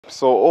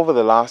So over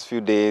the last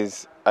few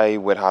days, I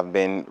would have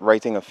been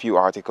writing a few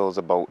articles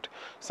about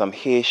some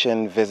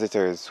Haitian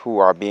visitors who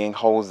are being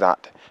housed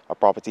at a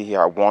property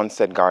here at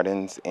Wanstead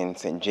Gardens in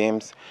St.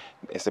 James.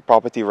 It's the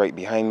property right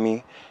behind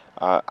me.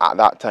 At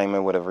that time, I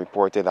would have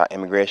reported that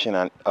immigration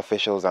and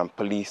officials and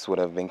police would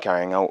have been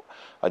carrying out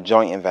a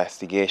joint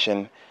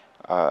investigation.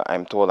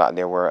 I'm told that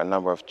there were a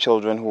number of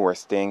children who were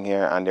staying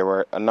here, and there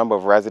were a number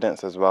of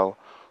residents as well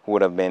who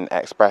would have been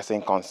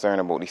expressing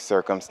concern about the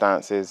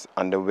circumstances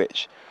under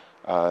which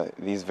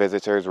these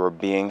visitors were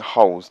being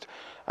housed.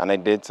 And I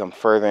did some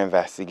further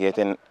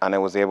investigating, and I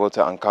was able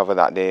to uncover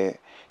that they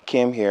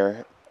came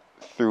here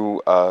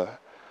through a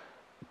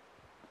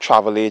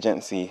travel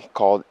agency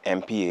called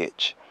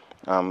MPH,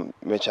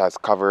 which has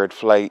covered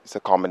flights,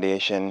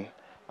 accommodation,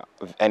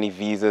 any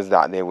visas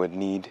that they would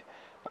need,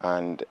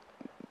 and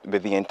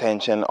with the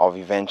intention of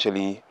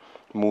eventually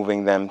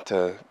moving them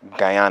to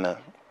Guyana.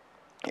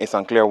 It's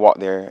unclear what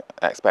they're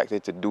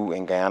expected to do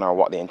in Guyana or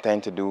what they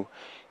intend to do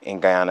in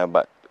Guyana,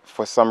 but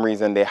for some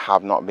reason they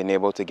have not been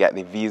able to get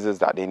the visas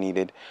that they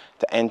needed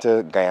to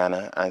enter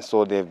Guyana, and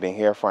so they've been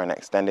here for an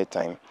extended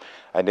time.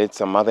 I did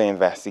some other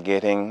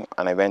investigating,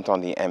 and I went on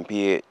the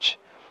MPH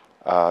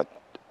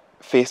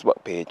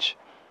Facebook page,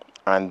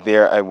 and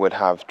there I would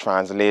have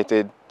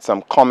translated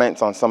some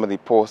comments on some of the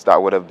posts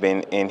that would have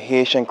been in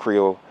Haitian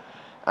Creole,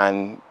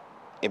 and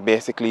it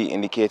basically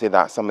indicated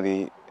that some of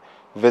the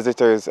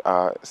visitors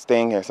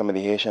staying here, some of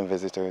the Haitian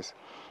visitors,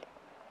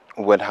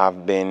 would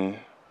have been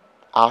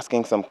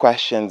asking some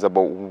questions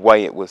about why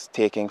it was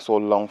taking so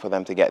long for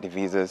them to get the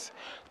visas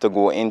to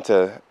go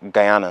into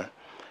Guyana.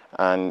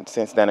 And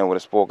since then I would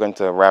have spoken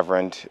to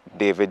Reverend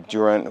David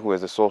Durant, who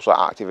is a social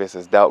activist,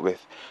 has dealt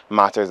with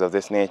matters of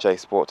this nature. I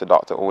spoke to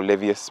Dr.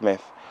 Olivia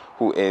Smith,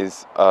 who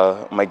is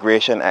a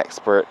migration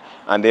expert,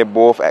 and they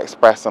both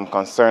expressed some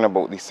concern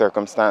about the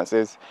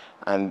circumstances.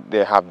 And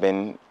there have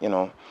been,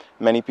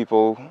 many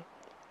people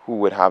who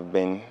would have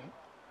been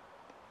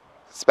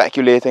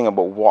speculating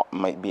about what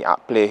might be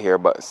at play here,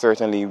 but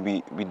certainly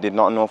we did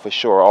not know for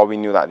sure. All we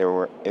knew that there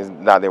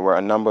were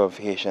a number of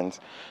Haitians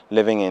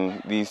living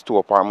in these two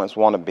apartments,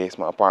 one a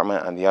basement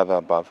apartment and the other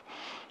above.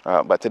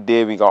 But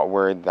today we got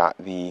word that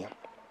the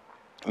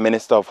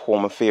Minister of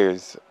Home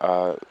Affairs,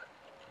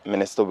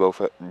 Minister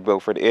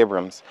Wilfred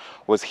Abrahams,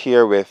 was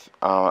here with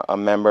a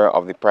member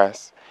of the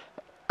press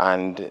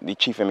and the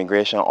Chief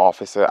Immigration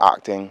Officer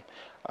acting,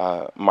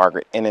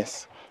 Margaret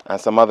Inniss, and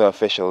some other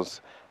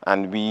officials.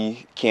 And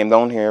we came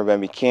down here. When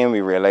we came,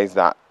 we realized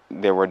that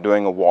they were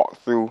doing a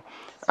walkthrough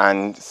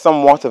and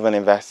somewhat of an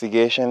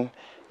investigation.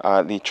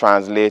 The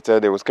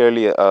translator, there was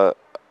clearly a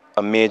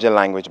major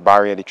language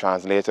barrier. The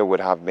translator would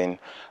have been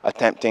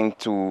attempting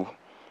to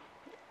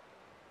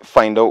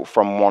find out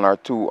from one or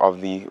two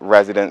of the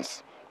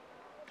residents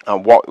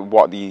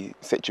what the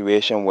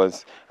situation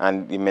was.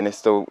 And the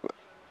minister,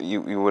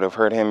 you would have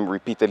heard him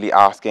repeatedly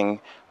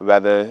asking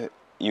whether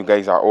you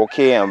guys are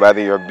okay and whether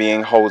you're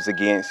being housed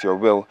against your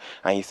will.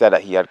 And he said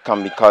that he had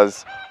come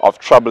because of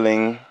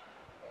troubling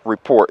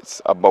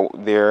reports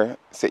about their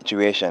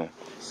situation.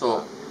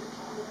 So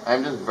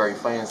I'm just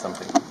verifying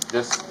something.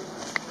 Just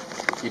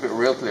keep it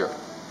real clear.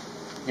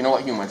 You know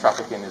what human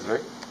trafficking is,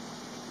 right?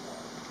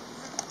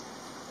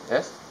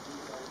 Yes?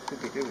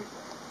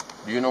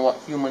 Do you know what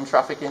human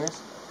trafficking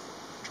is?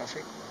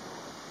 Traffic?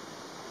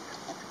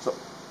 So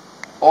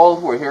all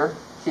who are here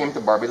came to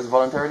Barbados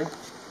voluntarily?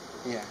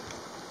 Yeah.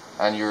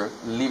 And you're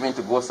leaving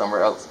to go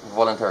somewhere else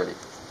voluntarily.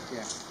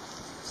 Yeah.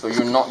 So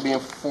you're not being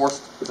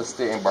forced to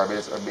stay in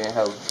Barbados or being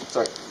held.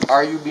 Sorry,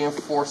 are you being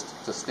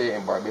forced to stay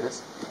in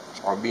Barbados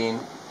or being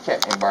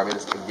kept in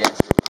Barbados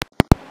against you?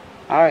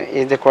 Alright,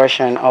 it's the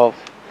question of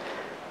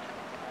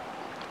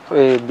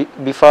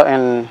before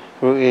and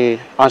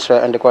answer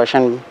and the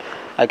question,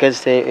 I can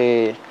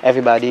say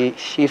everybody,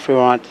 if we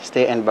want to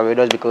stay in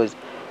Barbados, because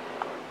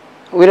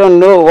we don't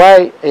know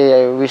why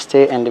we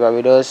stay in the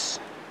Barbados.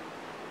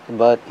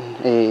 But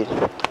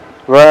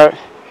where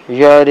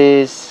here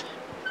is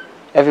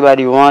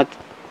everybody want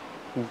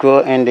go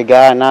in the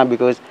Ghana,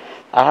 because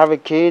I have a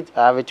kid,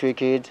 I have 3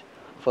 kids.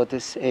 For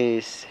this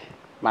is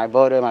my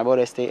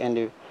brother stay in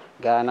the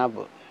Ghana,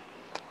 but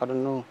I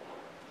don't know.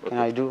 What can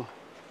I do?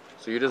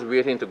 So you're just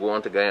waiting to go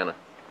on to Guyana?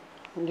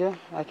 Yeah,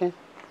 I can.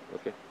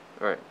 Okay,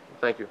 all right,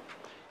 thank you.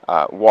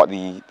 What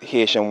the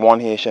one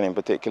Haitian in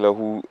particular,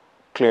 who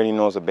clearly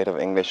knows a bit of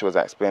English, was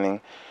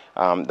explaining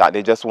that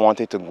they just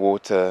wanted to go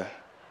to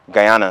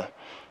Guyana.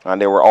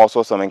 And there were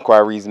also some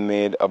inquiries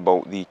made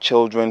about the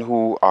children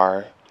who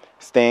are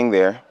staying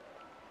there,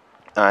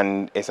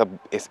 and it's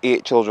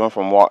 8 children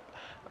from what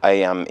I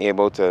am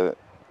able to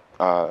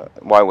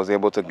what I was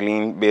able to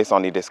glean based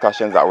on the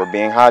discussions that were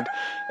being had.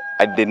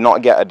 I did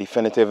not get a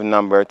definitive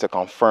number to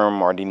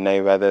confirm or deny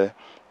whether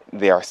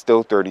there are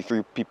still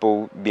 33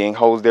 people being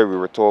housed there. We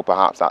were told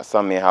perhaps that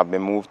some may have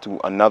been moved to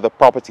another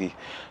property,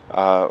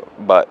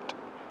 but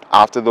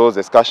after those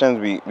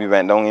discussions, we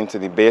went down into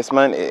the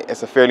basement.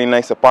 It's a fairly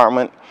nice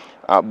apartment,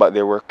 but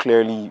there were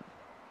clearly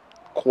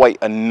quite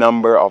a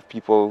number of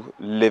people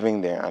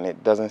living there, and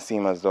it doesn't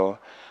seem as though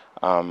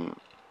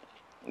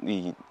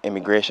the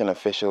immigration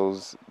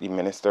officials, the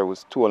minister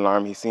was too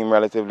alarmed. He seemed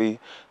relatively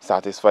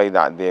satisfied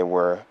that they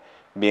were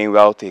being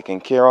well taken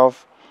care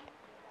of,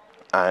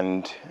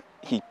 and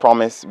he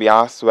promised, we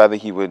asked whether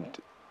he would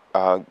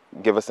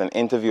give us an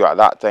interview at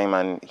that time,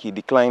 and he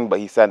declined, but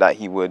he said that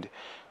he would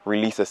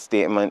release a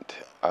statement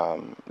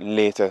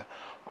later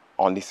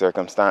on the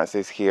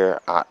circumstances here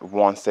at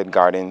Wanstead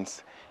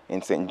Gardens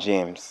in St.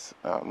 James.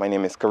 My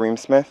name is Kareem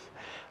Smith.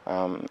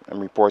 I'm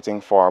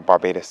reporting for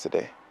Barbados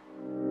Today.